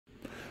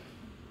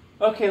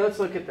Okay, let's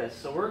look at this.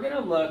 So we're going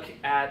to look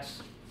at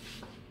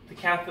the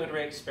cathode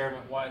ray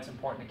experiment, why it's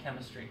important to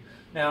chemistry.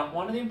 Now,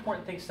 one of the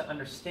important things to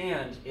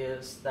understand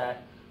is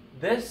that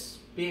this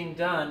being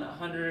done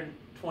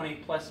 120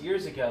 plus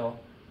years ago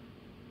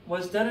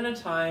was done in a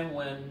time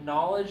when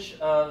knowledge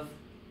of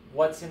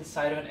what's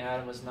inside of an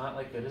atom was not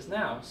like good as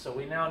now. So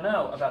we now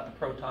know about the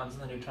protons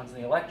and the neutrons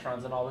and the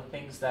electrons and all the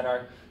things that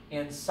are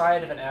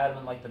inside of an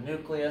atom, like the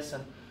nucleus,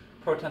 and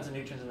protons and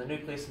neutrons in the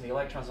nucleus and the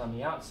electrons on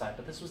the outside.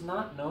 But this was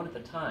not known at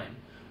the time.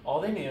 All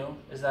they knew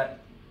is that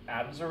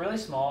atoms are really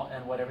small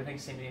and what everything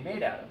seemed to be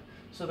made out of.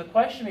 So the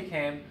question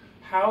became,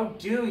 how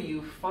do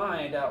you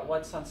find out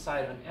what's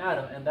inside of an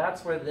atom? And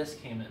that's where this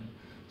came in.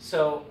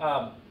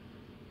 So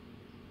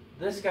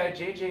this guy,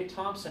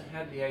 Thomson,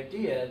 had the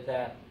idea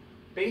that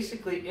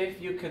basically if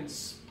you can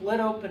split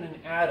open an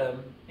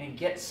atom and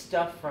get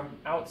stuff from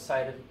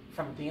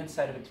the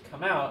inside of it to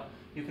come out,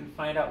 you can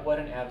find out what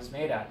an atom is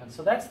made out of. And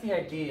so that's the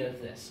idea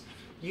of this.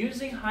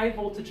 Using high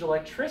voltage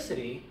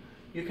electricity,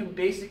 you can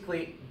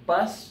basically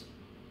bust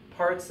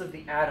parts of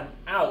the atom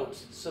out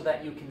so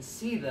that you can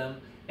see them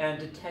and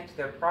detect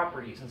their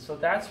properties. And so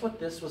that's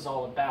what this was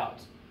all about.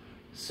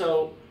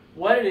 So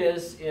what it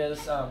is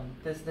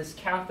this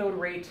cathode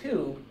ray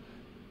tube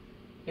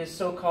is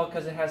so called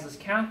because it has this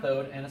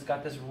cathode and it's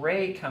got this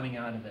ray coming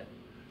out of it.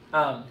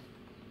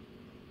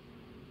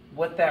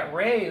 What that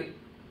ray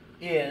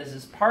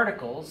is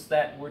particles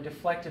that were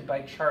deflected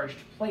by charged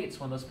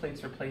plates when those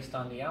plates were placed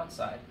on the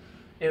outside.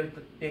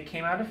 It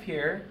came out of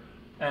here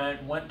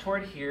and went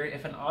toward here.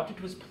 If an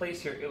object was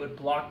placed here, it would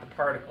block the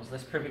particles.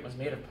 This proved it was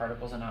made of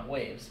particles and not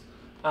waves.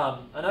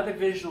 Another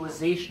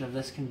visualization of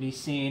this can be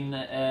seen,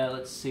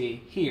 let's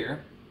see,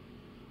 here.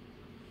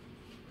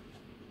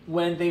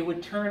 When they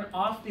would turn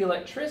off the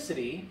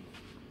electricity,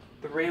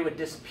 the ray would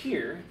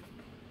disappear.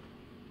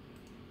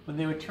 When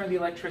they would turn the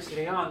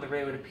electricity on, the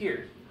ray would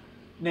appear.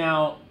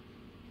 Now,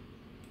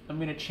 I'm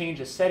going to change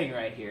a setting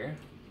right here.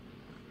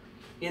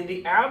 In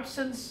the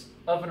absence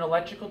of an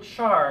electrical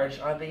charge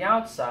on the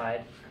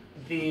outside,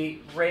 the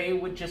ray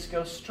would just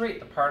go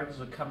straight. The particles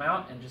would come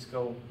out and just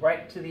go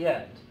right to the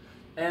end.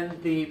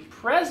 And the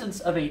presence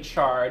of a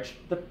charge,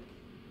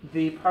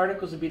 the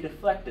particles would be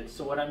deflected.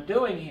 So what I'm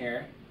doing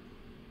here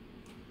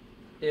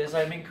is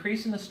I'm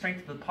increasing the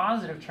strength of the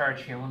positive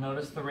charge here. We'll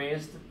notice the ray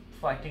is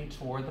deflecting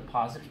toward the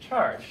positive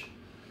charge.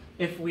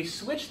 If we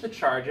switch the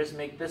charges,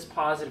 make this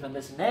positive and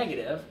this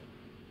negative,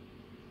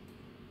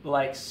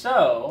 like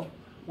so,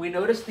 we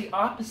notice the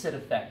opposite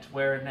effect,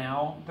 where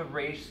now the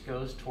ray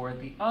goes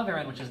toward the other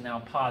end, which is now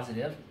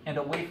positive, and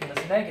away from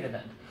this negative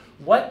end.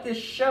 What this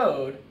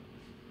showed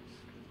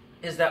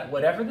is that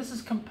whatever this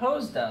is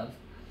composed of,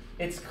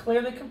 it's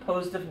clearly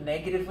composed of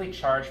negatively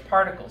charged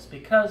particles,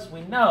 because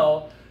we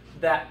know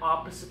that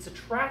opposites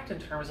attract in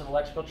terms of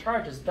electrical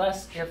charges.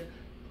 Thus, if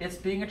it's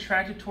being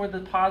attracted toward the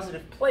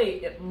positive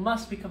plate, it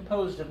must be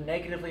composed of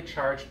negatively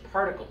charged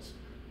particles.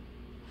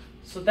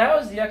 So that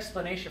was the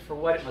explanation for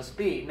what it must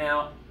be.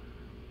 Now,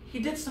 he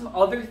did some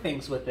other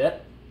things with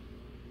it.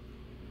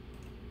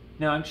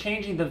 Now I'm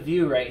changing the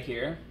view right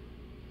here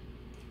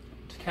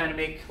to kind of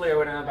make clear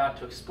what I'm about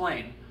to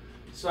explain.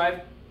 So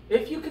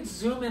if you could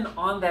zoom in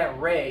on that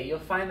ray, you'll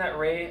find that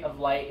ray of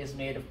light is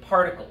made of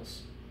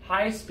particles.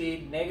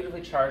 High-speed,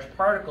 negatively charged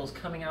particles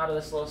coming out of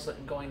this little slit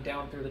and going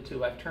down through the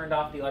tube. I've turned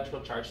off the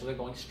electrical charge so they're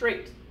going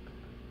straight.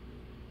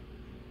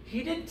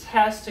 He did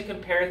tests to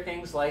compare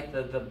things like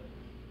the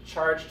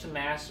charge to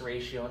mass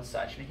ratio and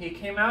such. And he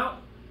came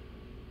out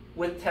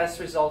with test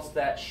results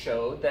that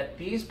showed that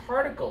these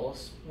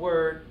particles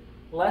were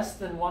less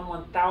than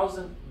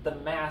 1/1000th the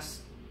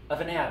mass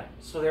of an atom.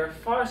 So they're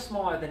far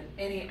smaller than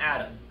any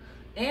atom.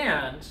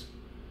 And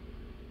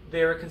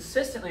they were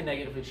consistently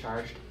negatively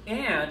charged.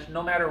 And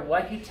no matter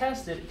what he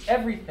tested,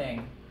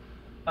 everything,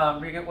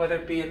 whether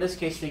it be in this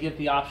case, they give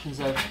the options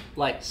of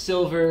like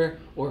silver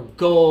or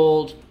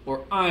gold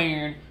or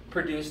iron,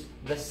 produced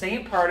the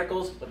same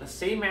particles with the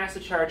same mass to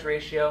charge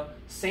ratio,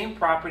 same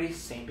properties,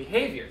 same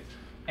behavior.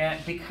 And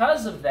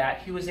because of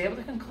that, he was able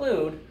to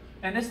conclude,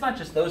 and it's not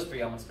just those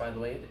three elements, by the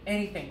way,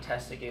 anything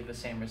tested gave the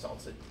same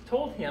results. It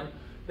told him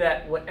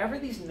that whatever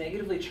these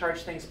negatively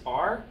charged things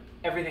are,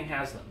 everything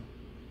has them.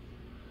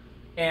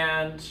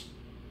 And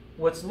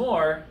what's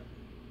more,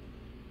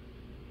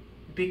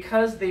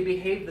 because they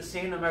behave the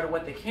same no matter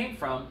what they came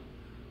from,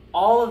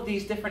 all of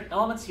these different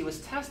elements he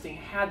was testing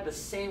had the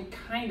same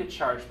kind of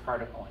charged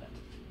particle in it.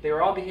 They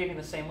were all behaving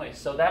the same way.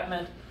 So that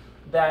meant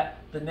that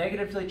the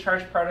negatively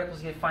charged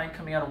particles you find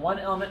coming out of one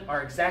element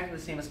are exactly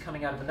the same as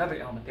coming out of another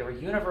element. They were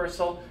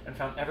universal and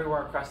found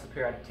everywhere across the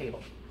periodic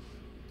table.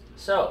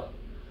 So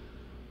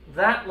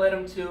that led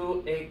him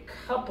to a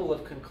couple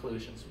of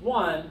conclusions.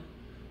 One,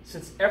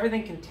 since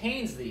everything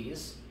contains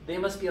these, they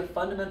must be a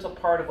fundamental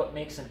part of what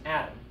makes an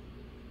atom.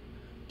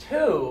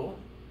 Two,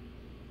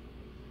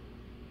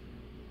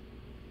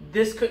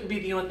 this couldn't be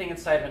the only thing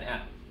inside of an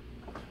atom.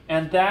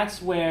 And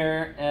that's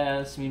where,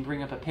 let me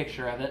bring up a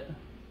picture of it,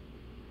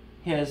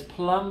 his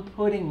plum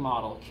pudding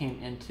model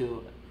came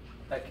into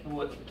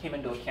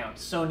account.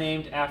 So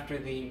named after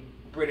the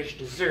British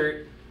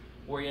dessert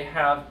where you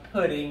have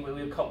pudding,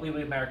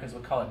 we Americans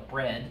would call it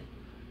bread,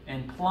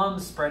 and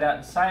plums spread out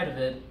inside of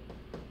it.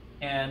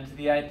 And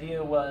the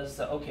idea was,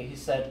 okay, he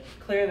said,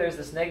 clear, there's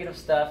this negative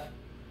stuff.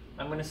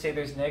 I'm going to say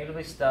there's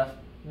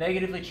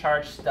negatively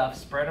charged stuff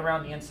spread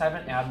around the inside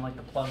of an atom like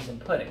the plums in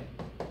pudding.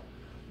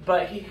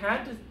 But he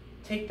had to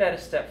take that a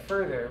step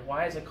further.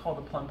 Why is it called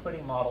the plum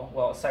pudding model?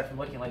 Well, aside from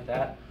looking like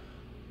that,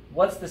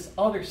 what's this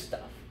other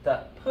stuff?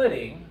 The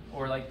pudding,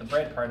 or like the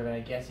bread part of it, I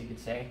guess you could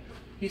say.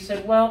 He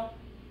said, well,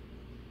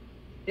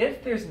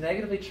 if there's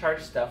negatively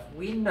charged stuff,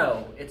 we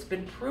know, it's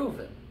been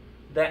proven,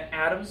 that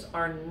atoms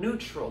are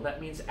neutral.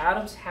 That means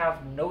atoms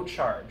have no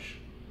charge.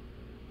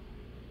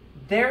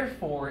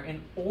 Therefore,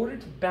 in order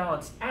to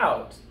balance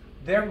out,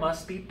 there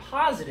must be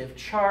positive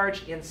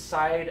charge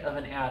inside of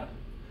an atom.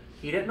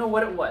 He didn't know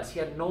what it was. He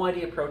had no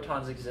idea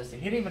protons existed.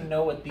 He didn't even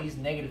know what these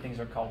negative things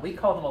are called. We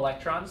call them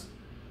electrons.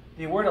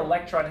 The word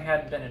electron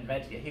hadn't been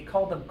invented yet. He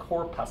called them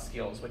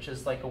corpuscles, which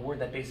is like a word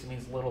that basically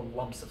means little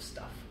lumps of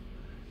stuff.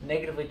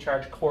 Negatively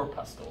charged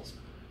corpuscles.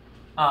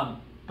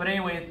 But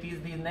anyway, these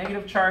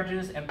negative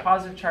charges and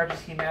positive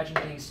charges he imagined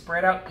being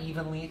spread out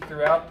evenly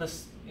throughout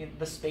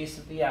the space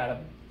of the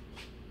atom.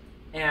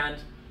 And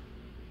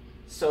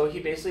so he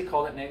basically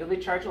called it negatively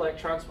charged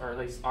electrons, or at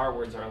least our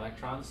words are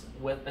electrons,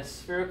 with a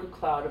spherical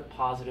cloud of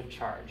positive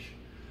charge.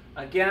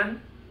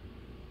 Again,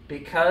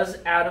 because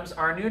atoms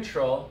are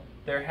neutral,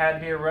 there had to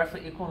be a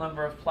roughly equal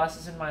number of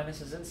pluses and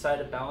minuses inside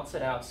to balance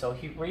it out. So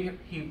he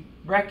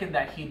reckoned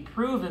that he'd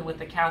proven with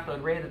the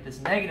cathode ray that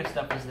this negative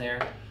stuff was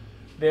there.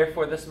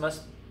 Therefore, this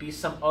must be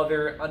some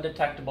other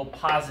undetectable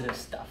positive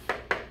stuff.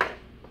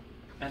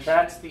 And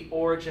that's the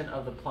origin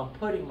of the plum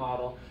pudding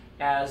model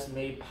as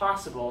made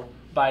possible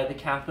by the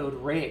cathode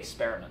ray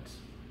experiment.